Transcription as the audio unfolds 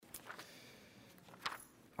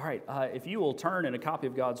All right, if you will turn in a copy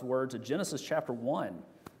of God's Word to Genesis chapter 1.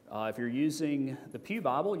 If you're using the Pew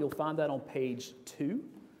Bible, you'll find that on page 2.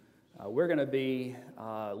 We're going to be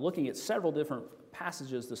looking at several different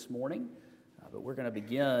passages this morning, but we're going to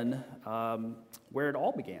begin where it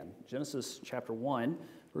all began, Genesis chapter 1.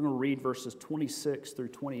 We're going to read verses 26 through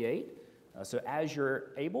 28. So as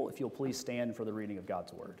you're able, if you'll please stand for the reading of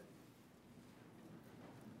God's Word.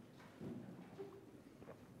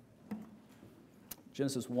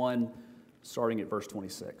 Genesis 1, starting at verse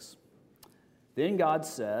 26. Then God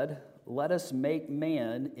said, "Let us make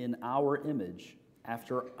man in our image,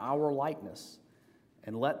 after our likeness,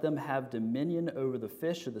 and let them have dominion over the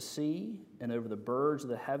fish of the sea, and over the birds of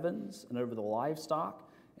the heavens, and over the livestock,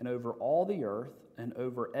 and over all the earth, and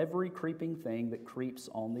over every creeping thing that creeps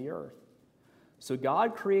on the earth." So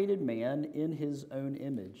God created man in his own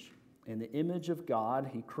image. In the image of God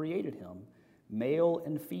he created him. Male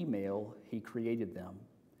and female he created them.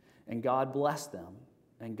 And God blessed them.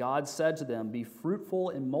 And God said to them, "Be fruitful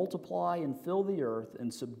and multiply and fill the earth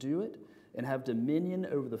and subdue it, and have dominion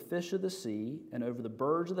over the fish of the sea, and over the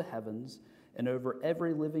birds of the heavens, and over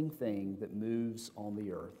every living thing that moves on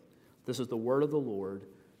the earth." This is the word of the Lord.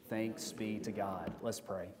 Thanks be to God. Let's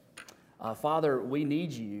pray. Father, we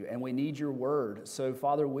need you and we need your word. So,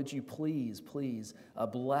 Father, would you please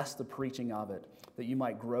bless the preaching of it, that you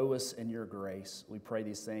might grow us in your grace. We pray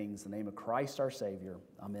these things in the name of Christ our Savior.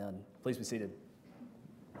 Amen. Please be seated.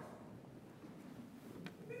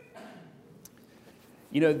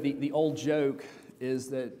 You know, the old joke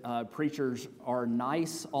is that preachers are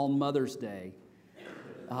nice on Mother's Day,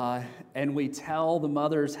 and we tell the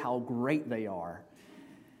mothers how great they are.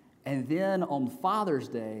 And then on Father's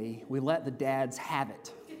Day, we let the dads have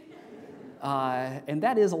it. And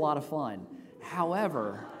that is a lot of fun.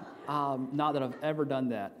 However, not that I've ever done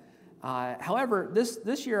that. However,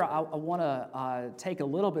 this year I want to take a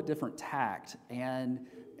little bit different tact and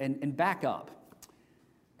back up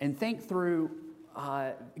and think through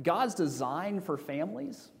God's design for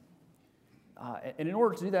families. And in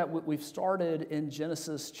order to do that, we've started in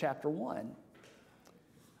Genesis chapter 1.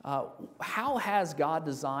 How has God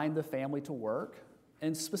designed the family to work?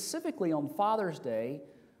 And specifically on Father's Day,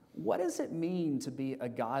 what does it mean to be a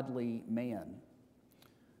godly man?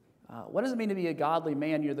 What does it mean to be a godly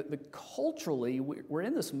man? You know, culturally, we're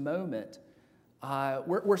in this moment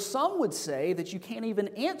where some would say that you can't even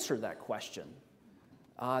answer that question,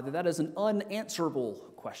 that is an unanswerable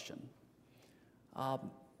question.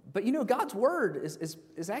 But you know, God's word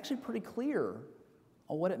is actually pretty clear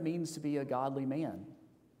on what it means to be a godly man.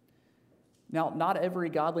 Now, not every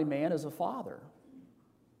godly man is a father.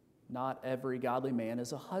 Not every godly man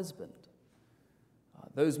is a husband.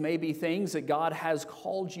 Those may be things that God has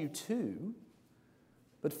called you to,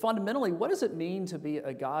 but fundamentally, what does it mean to be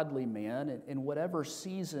a godly man in whatever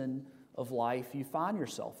season of life you find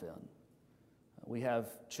yourself in? We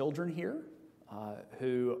have children here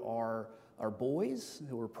who are boys,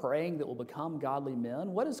 who are praying that will become godly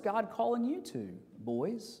men. What is God calling you to,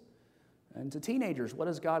 boys? And to teenagers, what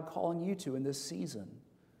is God calling you to in this season?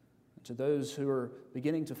 To those who are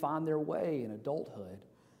beginning to find their way in adulthood,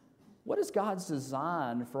 what is God's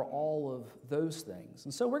design for all of those things?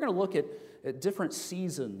 And so we're going to look at different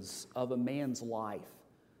seasons of a man's life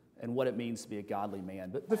and what it means to be a godly man.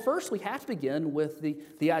 But first, we have to begin with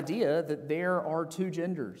the idea that there are two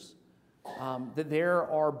genders, that there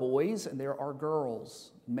are boys and there are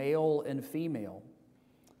girls, male and female.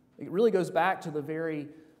 It really goes back to the very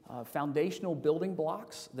foundational building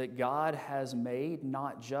blocks that God has made,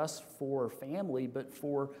 not just for family, but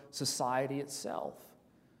for society itself.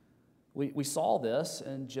 We saw this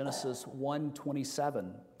in Genesis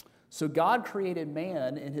 1:27. So God created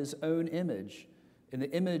man in his own image. In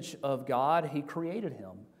the image of God, he created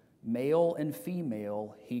him. Male and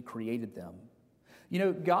female, he created them. You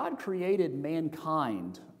know, God created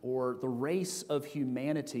mankind, or the race of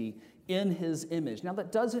humanity, in his image. Now,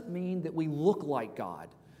 that doesn't mean that we look like God.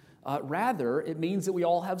 Rather, it means that we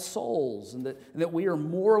all have souls and that we are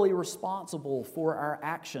morally responsible for our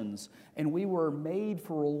actions, and we were made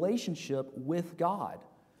for relationship with God.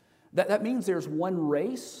 That means there's one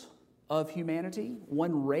race of humanity,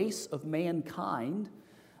 one race of mankind,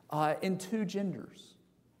 in two genders.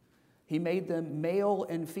 He made them male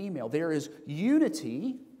and female. There is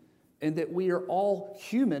unity in that we are all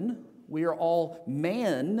human. We are all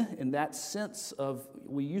man in that sense of,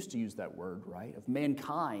 we used to use that word, right, of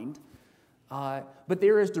mankind. But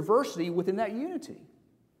there is diversity within that unity.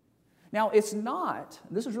 Now, it's not,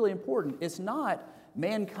 and this is really important, it's not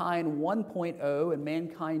mankind 1.0 and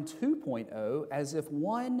mankind 2.0 as if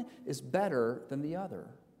one is better than the other.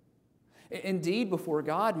 Indeed, before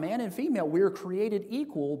God, man and female, we are created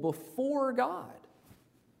equal before God.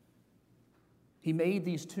 He made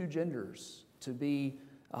these two genders to be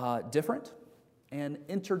different and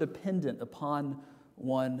interdependent upon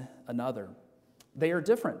one another. They are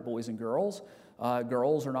different, boys and girls.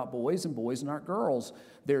 Girls are not boys and boys are not girls.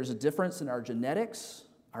 There's a difference in our genetics,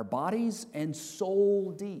 our bodies, and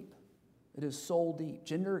soul deep. It is soul deep.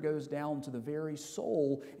 Gender goes down to the very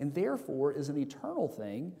soul and therefore is an eternal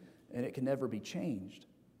thing, and it can never be changed.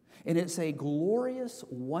 And it's a glorious,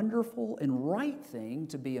 wonderful, and right thing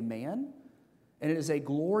to be a man, and it is a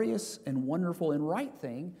glorious and wonderful and right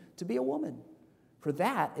thing to be a woman. For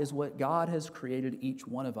that is what God has created each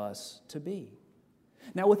one of us to be.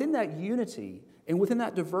 Now, within that unity and within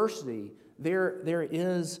that diversity, there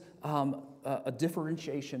is a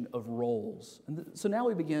differentiation of roles. And so now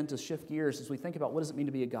we begin to shift gears as we think about what does it mean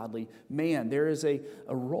to be a godly man. There is a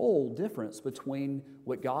role difference between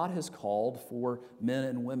what God has called for men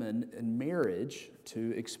and women in marriage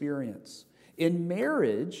to experience. In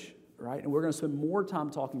marriage, right, and we're going to spend more time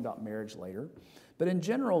talking about marriage later, but in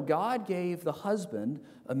general, God gave the husband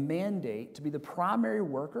a mandate to be the primary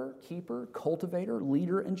worker, keeper, cultivator,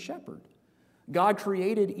 leader, and shepherd. God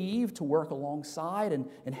created Eve to work alongside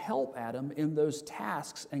and help Adam in those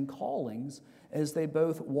tasks and callings as they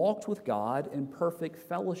both walked with God in perfect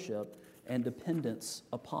fellowship and dependence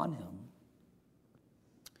upon Him.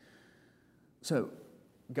 So,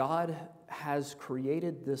 God has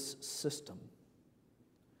created this system.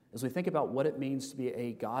 As we think about what it means to be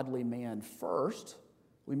a godly man, first,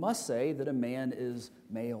 we must say that a man is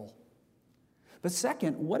male. But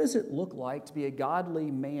second, what does it look like to be a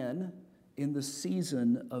godly man in the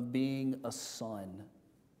season of being a son?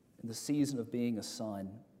 In the season of being a son.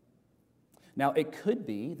 Now, it could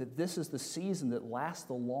be that this is the season that lasts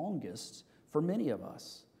the longest for many of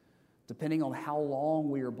us, depending on how long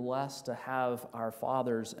we are blessed to have our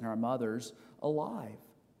fathers and our mothers alive.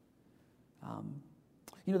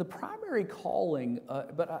 The primary calling,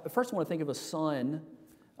 but first I want to think of a son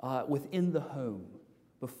within the home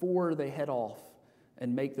before they head off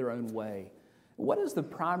and make their own way. What is the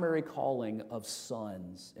primary calling of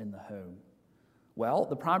sons in the home? Well,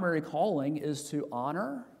 the primary calling is to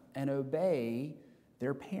honor and obey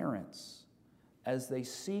their parents as they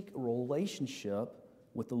seek a relationship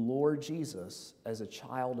with the Lord Jesus as a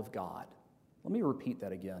child of God. Let me repeat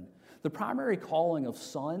that again. The primary calling of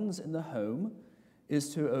sons in the home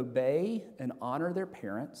is to obey and honor their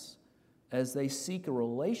parents as they seek a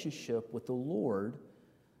relationship with the Lord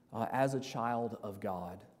as a child of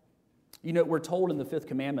God. We're told in the fifth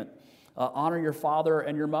commandment, honor your father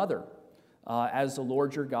and your mother as the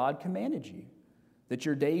Lord your God commanded you, that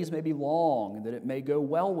your days may be long and that it may go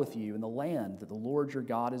well with you in the land that the Lord your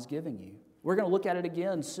God is giving you. We're going to look at it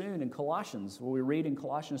again soon in Colossians, where we read in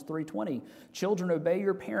Colossians 3:20, children, obey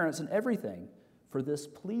your parents in everything, for this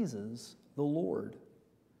pleases the Lord.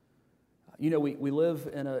 We live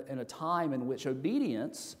in a time in which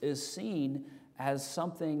obedience is seen as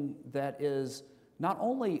something that is not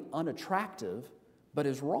only unattractive, but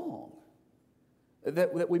is wrong.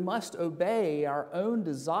 That we must obey our own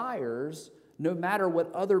desires no matter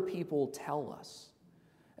what other people tell us.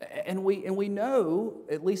 And we know,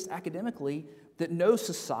 at least academically, that no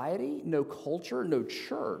society, no culture, no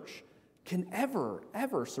church can ever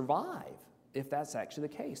survive if that's actually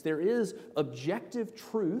the case. There is objective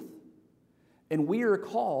truth, and we are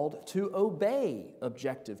called to obey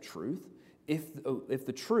objective truth. If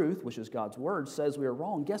the truth, which is God's word, says we are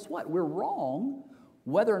wrong, guess what? We're wrong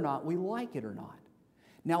whether or not we like it or not.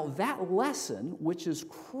 Now, that lesson, which is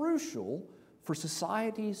crucial for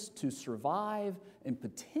societies to survive and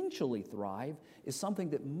potentially thrive, is something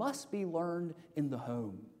that must be learned in the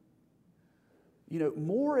home.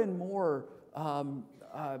 More and more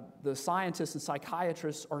the scientists and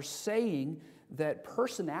psychiatrists are saying that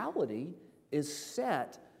personality is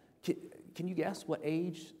set. Can you guess what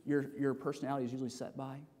age your personality is usually set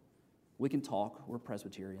by? We can talk. We're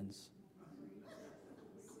Presbyterians.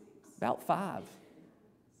 About 5,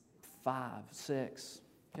 6,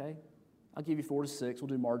 okay? I'll give you 4 to 6. We'll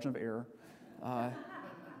do margin of error.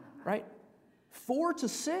 Right? 4 to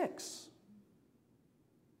 6.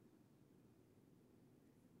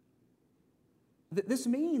 This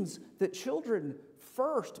means that children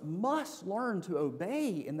first must learn to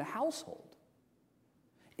obey in the household.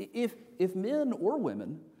 If men or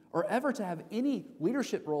women are ever to have any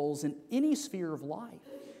leadership roles in any sphere of life,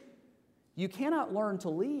 you cannot learn to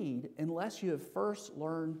lead unless you have first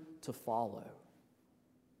learned to follow.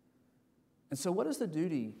 And so what is the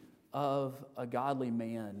duty of a godly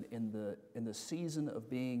man in the season of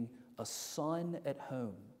being a son at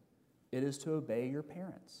home? It is to obey your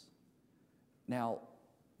parents. Now,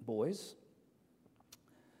 boys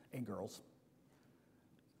and girls,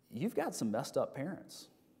 you've got some messed up parents,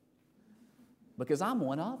 because I'm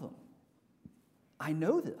one of them. I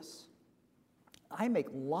know this. I make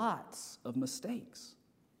lots of mistakes.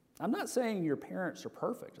 I'm not saying your parents are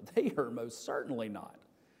perfect. They are most certainly not.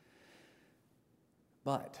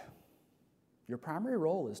 But your primary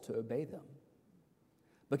role is to obey them,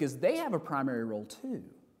 because they have a primary role too,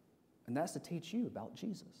 and that's to teach you about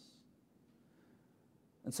Jesus.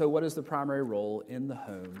 And so what is the primary role in the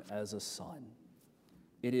home as a son?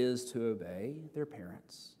 It is to obey their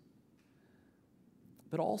parents,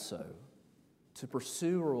 but also to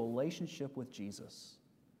pursue a relationship with Jesus.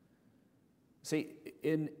 See,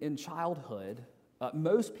 in childhood,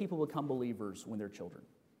 most people become believers when they're children.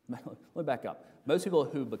 Let me back up. Most people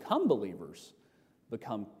who become believers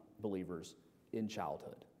in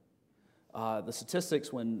childhood. The statistics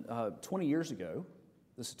 20 years ago,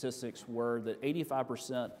 the statistics were that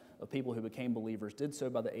 85% of people who became believers did so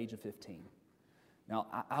by the age of 15. Now,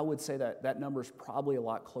 I would say that number is probably a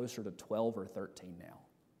lot closer to 12 or 13 now.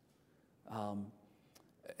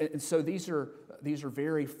 And so these are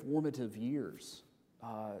very formative years.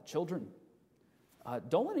 Children,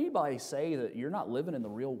 don't let anybody say that you're not living in the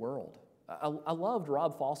real world. I loved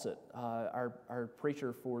Rob Fawcett, our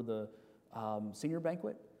preacher for the senior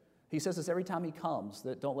banquet. He says this every time he comes,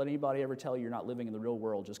 that don't let anybody ever tell you you're not living in the real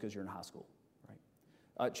world just because you're in high school.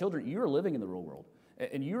 Right? Children, you are living in the real world,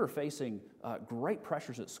 and you are facing great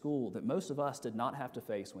pressures at school that most of us did not have to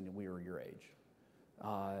face when we were your age.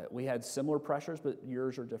 We had similar pressures, but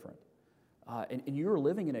yours are different. And you are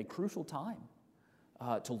living in a crucial time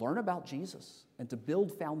to learn about Jesus and to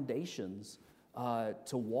build foundations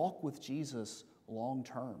to walk with Jesus long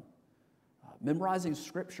term. Memorizing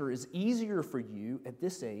Scripture is easier for you at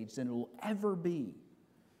this age than it will ever be.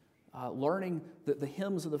 Learning the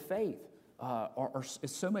hymns of the faith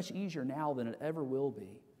is so much easier now than it ever will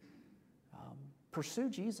be. Pursue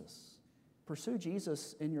Jesus. Pursue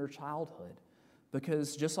Jesus in your childhood.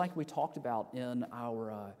 Because just like we talked about in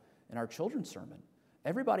our children's sermon,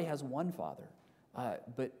 everybody has one Father,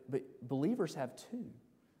 but believers have two.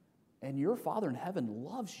 And your Father in heaven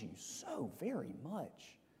loves you so very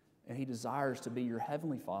much, and He desires to be your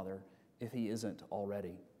heavenly Father if He isn't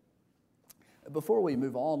already. Before we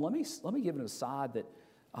move on, let me give an aside that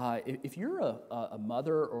if you're a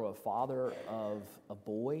mother or a father of a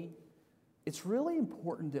boy, it's really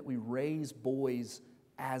important that we raise boys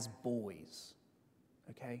as boys.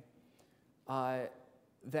 Okay?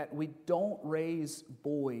 That we don't raise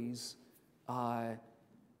boys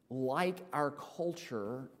like our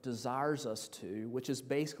culture desires us to, which is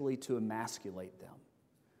basically to emasculate them,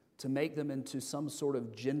 to make them into some sort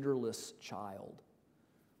of genderless child.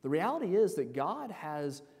 The reality is that God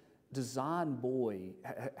has designed boys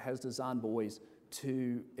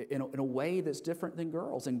to in a way that's different than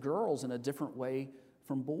girls, and girls in a different way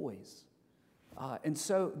from boys. And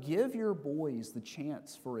so give your boys the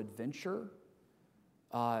chance for adventure,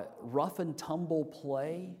 rough and tumble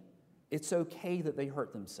play. It's okay that they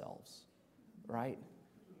hurt themselves, right?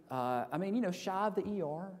 Shy of the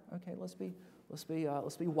ER. Okay, let's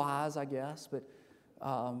be wise, I guess. But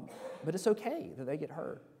it's okay that they get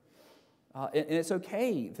hurt, and it's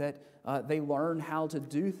okay that they learn how to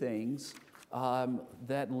do things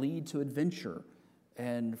that lead to adventure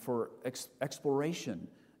and for exploration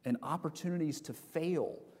and opportunities to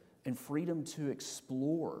fail and freedom to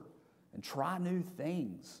explore and try new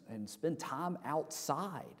things and spend time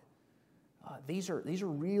outside. These are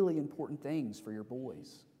really important things for your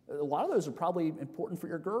boys. A lot of those are probably important for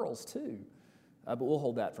your girls too, but we'll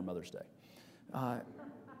hold that for Mother's Day. All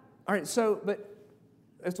right, but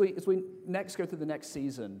as we next go through the next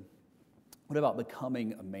season, what about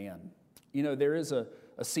becoming a man? You know, there is a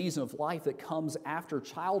season of life that comes after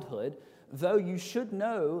childhood, though you should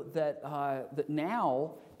know that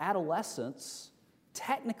now adolescence,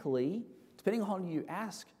 technically, depending on who you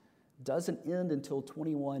ask, doesn't end until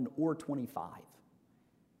 21 or 25.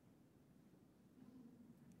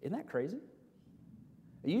 Isn't that crazy?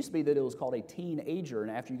 It used to be that it was called a teenager, and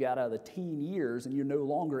after you got out of the teen years, and you're no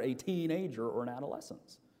longer a teenager or an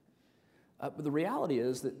adolescent. But the reality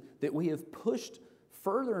is that we have pushed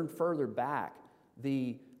further and further back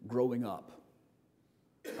the growing up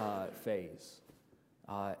phase.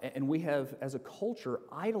 And we have, as a culture,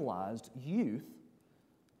 idolized youth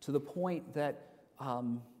to the point that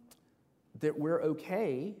we're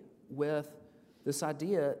okay with this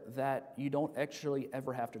idea that you don't actually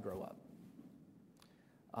ever have to grow up.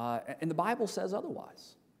 And the Bible says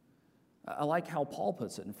otherwise. I like how Paul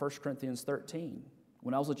puts it in 1 Corinthians 13.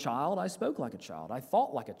 When I was a child, I spoke like a child. I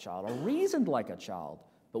thought like a child. I reasoned like a child.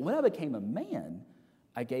 But when I became a man,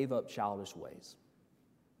 I gave up childish ways.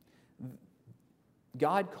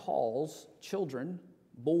 God calls children,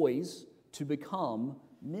 boys, to become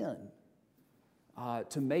men,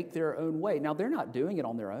 to make their own way. Now, they're not doing it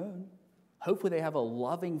on their own. Hopefully they have a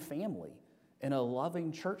loving family and a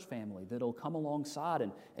loving church family that'll come alongside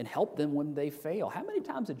and help them when they fail. How many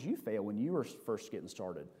times did you fail when you were first getting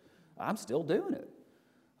started? I'm still doing it.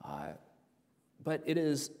 But it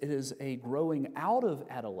is a growing out of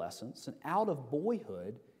adolescence and out of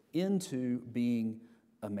boyhood into being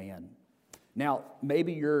a man. Now,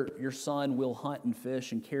 maybe your son will hunt and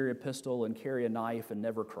fish and carry a pistol and carry a knife and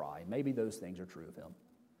never cry. Maybe those things are true of him.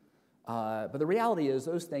 But the reality is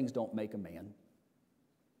those things don't make a man.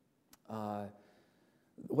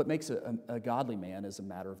 What makes a godly man is a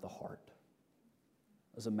matter of the heart.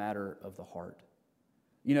 Is a matter of the heart.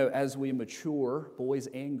 You know, as we mature, boys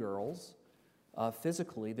and girls,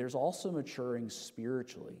 physically, there's also maturing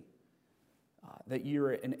spiritually. That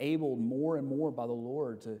you're enabled more and more by the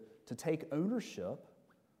Lord to take ownership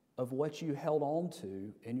of what you held on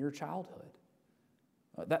to in your childhood.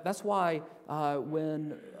 That's why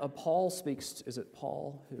when Paul speaks, is it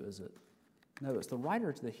Paul? Who is it? No, it's the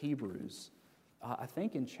writer to the Hebrews, I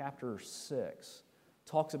think in chapter 6,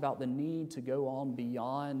 talks about the need to go on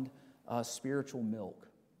beyond spiritual milk.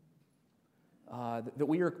 That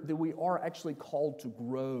we are actually called to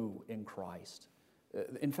grow in Christ.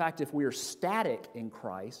 In fact, if we are static in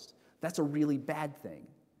Christ, that's a really bad thing.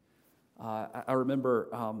 I remember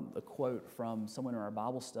a quote from someone in our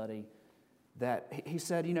Bible study that he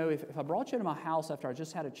said, you know, if I brought you into my house after I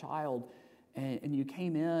just had a child and you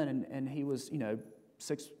came in and he was, you know,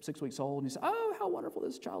 six weeks old and you said, oh, how wonderful,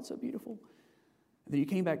 this child's so beautiful. And then you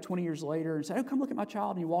came back 20 years later and said, oh, come look at my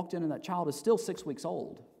child, and you walked in and that child is still 6 weeks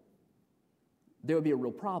old. There would be a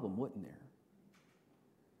real problem, wouldn't there?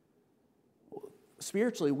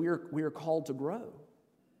 Spiritually, we are called to grow.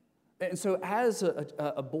 And so as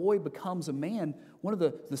a boy becomes a man, one of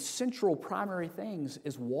the central primary things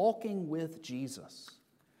is walking with Jesus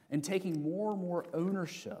and taking more and more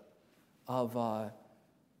ownership of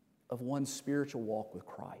one's spiritual walk with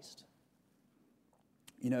Christ.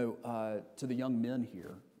 You know, to the young men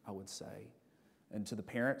here, I would say, and to the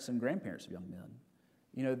parents and grandparents of young men,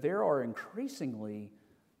 you know, there are increasingly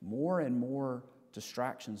more and more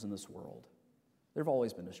distractions in this world. There have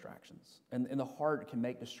always been distractions. And the heart can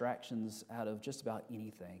make distractions out of just about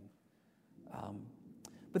anything.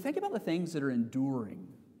 But think about the things that are enduring.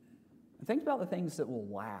 And think about the things that will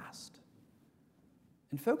last.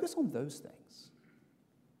 And focus on those things.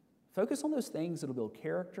 Focus on those things that will build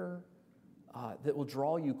character, that will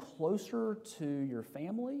draw you closer to your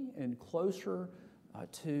family and closer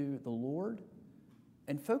to the Lord.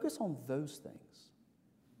 And focus on those things.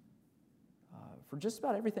 For just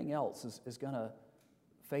about everything else is going to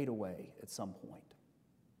fade away at some point.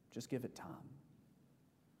 Just give it time.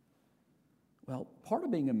 Well, part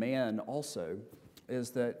of being a man also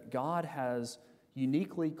is that God has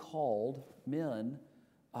uniquely called men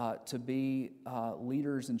to be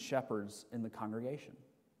leaders and shepherds in the congregation.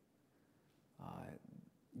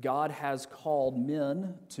 God has called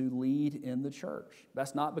men to lead in the church.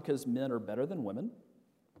 That's not because men are better than women,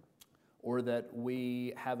 or that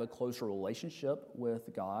we have a closer relationship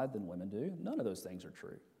with God than women do. None of those things are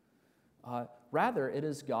true. Rather, it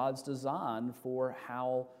is God's design for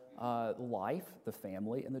how life, the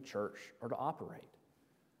family, and the church are to operate.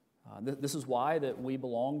 This is why that we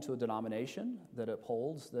belong to a denomination that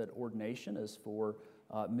upholds that ordination is for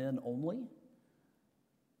men only.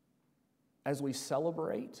 As we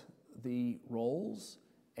celebrate the roles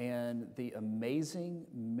and the amazing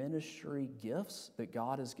ministry gifts that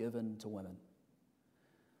God has given to women.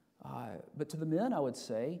 But to the men, I would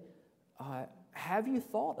say, have you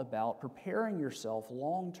thought about preparing yourself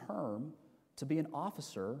long-term to be an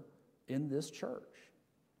officer in this church?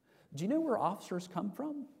 Do you know where officers come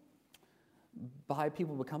from? By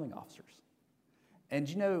people becoming officers. And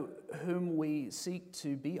do you know whom we seek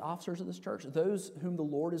to be officers of this church? Those whom the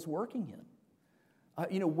Lord is working in.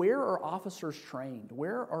 Where are officers trained?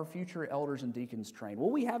 Where are future elders and deacons trained? Well,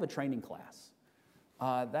 we have a training class.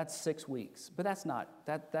 That's 6 weeks. But that's not,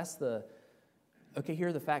 here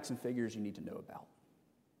are the facts and figures you need to know about.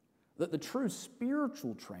 The true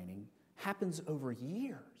spiritual training happens over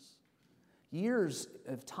years. Years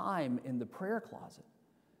of time in the prayer closet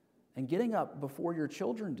and getting up before your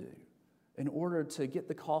children do in order to get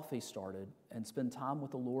the coffee started and spend time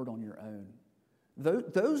with the Lord on your own.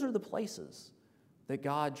 Those are the places that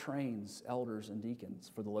God trains elders and deacons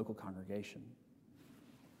for the local congregation.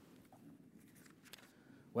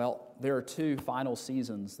 Well, there are 2 final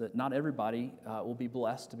seasons that not everybody will be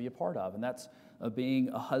blessed to be a part of, and that's of being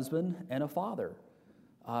a husband and a father.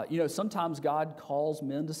 Sometimes God calls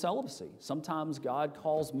men to celibacy. Sometimes God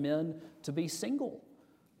calls men to be single,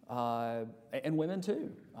 and women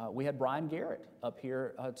too. We had Brian Garrett up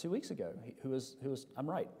here 2 weeks ago, who was, I'm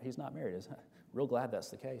right, he's not married. Real glad that's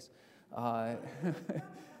the case. Brian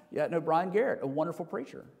Garrett, a wonderful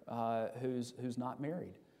preacher who's not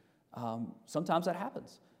married. Sometimes that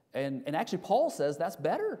happens. And actually, Paul says that's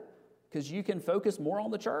better because you can focus more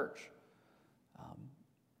on the church.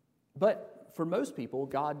 But for most people,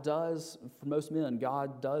 for most men,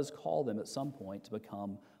 God does call them at some point to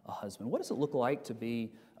become a husband. What does it look like to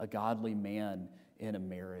be a godly man in a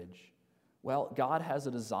marriage? Well, God has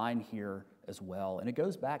a design here as well, and it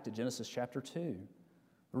goes back to Genesis chapter 2.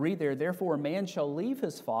 Read there, therefore a man shall leave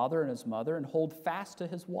his father and his mother and hold fast to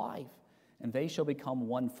his wife, and they shall become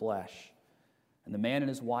one flesh. And the man and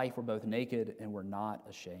his wife were both naked and were not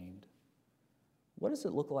ashamed. What does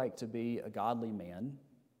it look like to be a godly man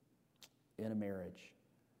in a marriage?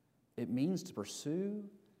 It means to pursue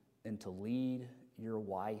and to lead your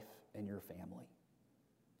wife and your family.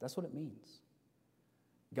 That's what it means.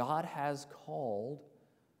 God has called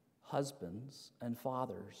husbands and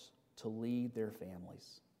fathers to lead their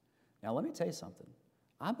families. Now, let me tell you something.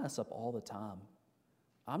 I mess up all the time.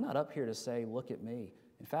 I'm not up here to say, look at me.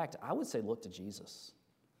 In fact, I would say, look to Jesus.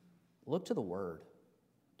 Look to the Word.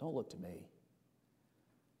 Don't look to me.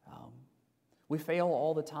 We fail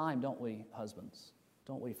all the time, don't we, husbands?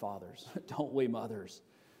 Don't we, fathers? Don't we, mothers?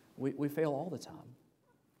 We fail all the time.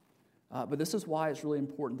 But this is why it's really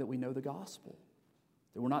important that we know the gospel,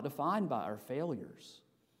 that we're not defined by our failures.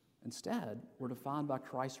 Instead, we're defined by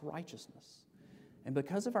Christ's righteousness. And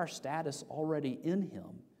because of our status already in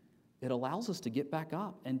Him, it allows us to get back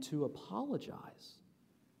up and to apologize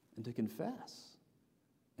and to confess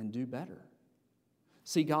and do better.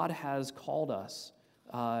 See, God has called us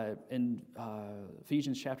in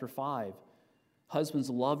Ephesians chapter 5, husbands,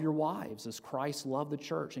 love your wives as Christ loved the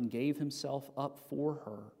church and gave Himself up for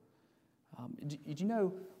her. Did you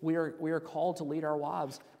know we are called to lead our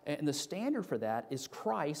wives, and the standard for that is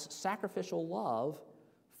Christ's sacrificial love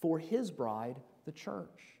for His bride, the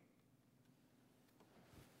church.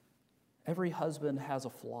 Every husband has a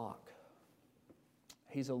flock.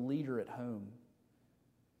 He's a leader at home.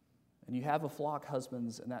 And you have a flock,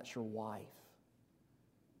 husbands, and that's your wife.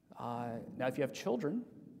 Now, if you have children,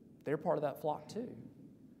 they're part of that flock too.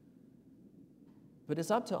 But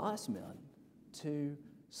it's up to us, men, to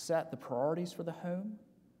set the priorities for the home,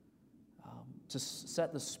 to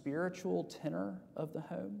set the spiritual tenor of the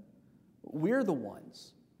home. We're the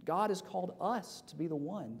ones. God has called us to be the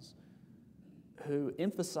ones who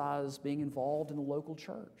emphasize being involved in the local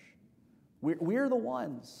church. We're the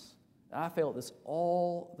ones, and I fail at this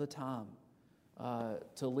all the time,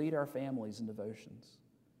 to lead our families in devotions,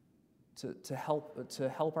 to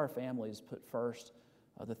help our families put first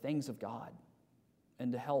the things of God,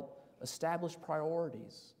 and to help establish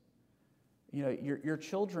priorities. You know, your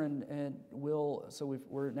children will. So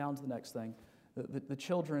we're now to the next thing.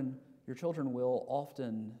 Your children will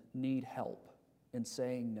often need help in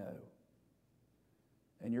saying no,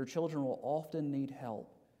 and your children will often need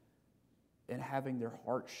help in having their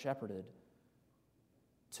heart shepherded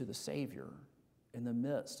to the Savior in the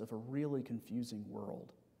midst of a really confusing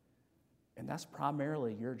world. And that's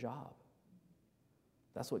primarily your job.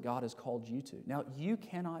 That's what God has called you to. Now, you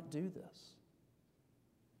cannot do this.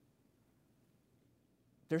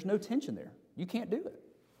 There's no tension there. You can't do it.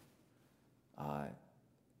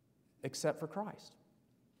 Except for Christ.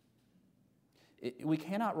 We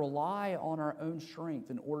cannot rely on our own strength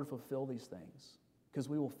in order to fulfill these things, because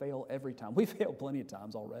we will fail every time. We failed plenty of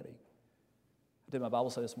times already. I did my Bible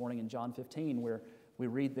study this morning in John 15, where we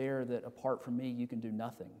read there that apart from me, you can do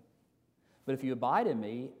nothing. But if you abide in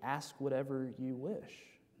me, ask whatever you wish,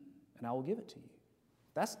 and I will give it to you.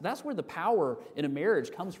 That's where the power in a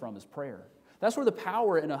marriage comes from, is prayer. That's where the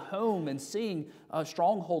power in a home and seeing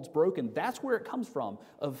strongholds broken, that's where it comes from,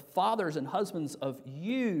 of fathers and husbands, of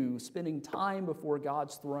you spending time before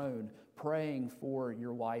God's throne, praying for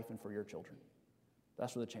your wife and for your children.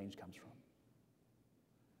 That's where the change comes from.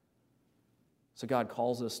 So God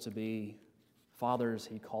calls us to be fathers.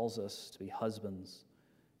 He calls us to be husbands.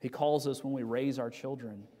 He calls us, when we raise our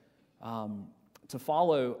children, to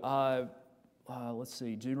follow,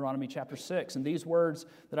 Deuteronomy chapter 6. And these words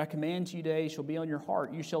that I command to you today shall be on your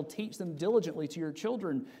heart. You shall teach them diligently to your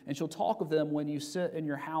children, and shall talk of them when you sit in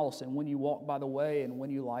your house, and when you walk by the way, and when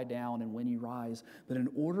you lie down, and when you rise. But in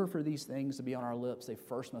order for these things to be on our lips, they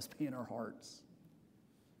first must be in our hearts.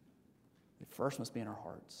 They first must be in our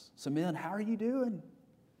hearts. So men, how are you doing?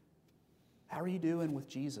 How are you doing with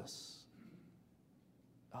Jesus?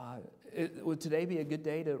 Would today be a good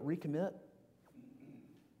day to recommit?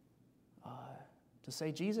 To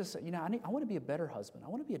say, Jesus, I want to be a better husband. I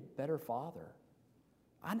want to be a better father.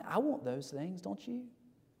 I want those things, don't you?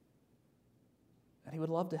 And He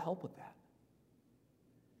would love to help with that.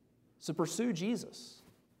 So pursue Jesus.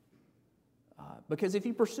 Because if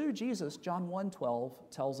you pursue Jesus, John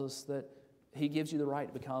 1:12 tells us that He gives you the right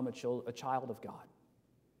to become a child of God.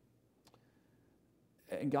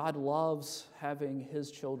 And God loves having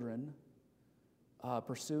His children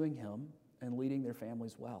pursuing Him and leading their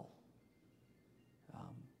families well.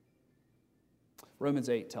 Romans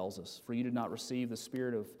 8 tells us, "For you did not receive the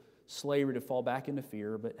spirit of slavery to fall back into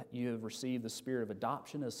fear, but you have received the spirit of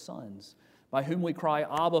adoption as sons, by whom we cry,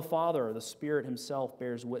 Abba, Father. The Spirit Himself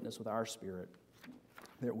bears witness with our spirit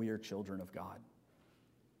that we are children of God."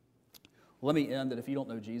 Let me end that if you don't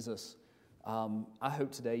know Jesus, I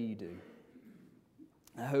hope today you do.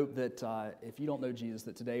 I hope that if you don't know Jesus,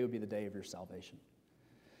 that today would be the day of your salvation.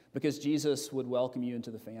 Because Jesus would welcome you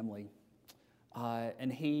into the family.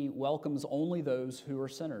 And He welcomes only those who are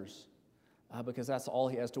sinners, because that's all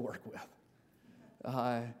He has to work with.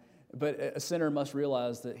 But a sinner must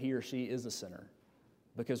realize that he or she is a sinner,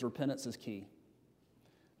 because repentance is key,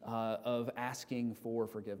 of asking for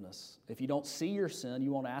forgiveness. If you don't see your sin,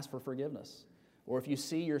 you won't ask for forgiveness. Or if you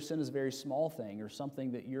see your sin as a very small thing or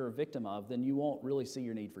something that you're a victim of, then you won't really see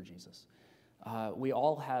your need for Jesus. We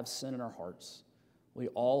all have sin in our hearts. We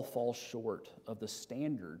all fall short of the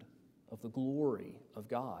standard of the glory of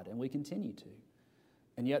God, and we continue to.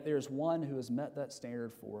 And yet there's one who has met that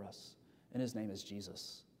standard for us, and His name is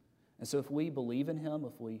Jesus. And so if we believe in Him,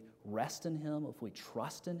 if we rest in Him, if we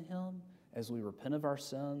trust in Him, as we repent of our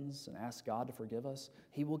sins and ask God to forgive us,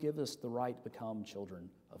 He will give us the right to become children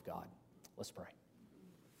of God. Let's pray.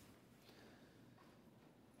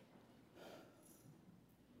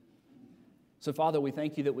 So, Father, we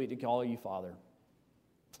thank You that we call You Father.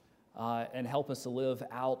 And help us to live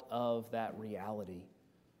out of that reality.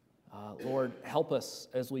 Lord, help us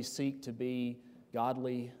as we seek to be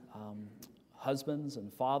godly husbands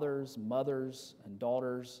and fathers, mothers and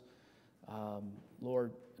daughters,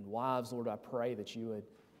 Lord, and wives. Lord, I pray that You would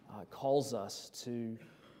cause us to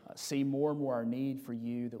see more and more our need for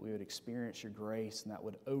You, that we would experience Your grace, and that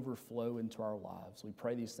would overflow into our lives. We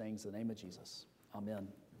pray these things in the name of Jesus. Amen.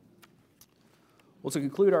 Well, to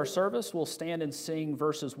conclude our service, we'll stand and sing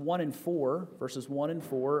verses 1 and 4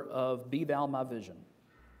 of Be Thou My Vision.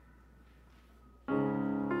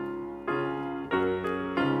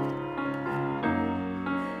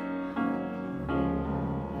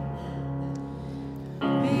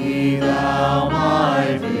 Be Thou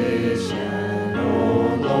my vision,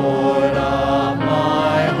 O Lord of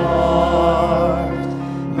my heart,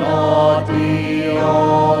 not be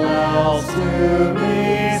all else to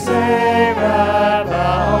me save that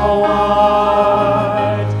Thou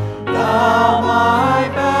art. Thou my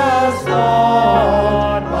best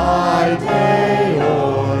Lord, by day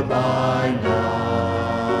or by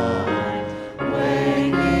night,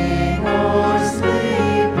 waking or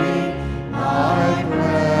sleeping, Thy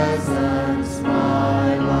presence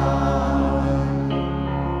my life.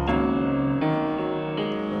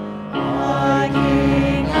 My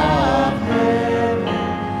King of heaven,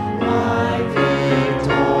 my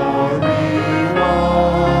victory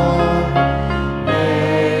won,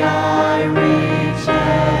 may I reach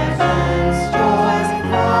heaven's joys,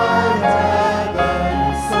 bright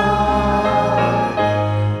heaven's sun.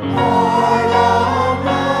 Lord of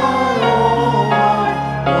my own,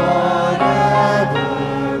 whatever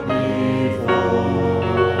before,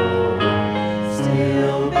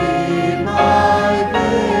 still be my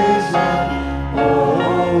vision, O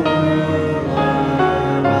ruler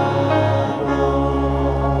of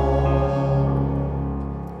all.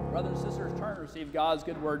 Brothers and sisters, turn and receive God's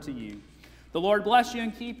good word to you. The Lord bless you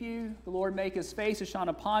and keep you. The Lord make His face to shine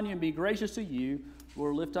upon you and be gracious to you. The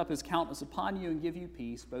Lord lift up His countenance upon you and give you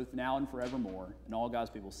peace, both now and forevermore. And all God's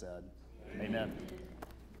people said, Amen.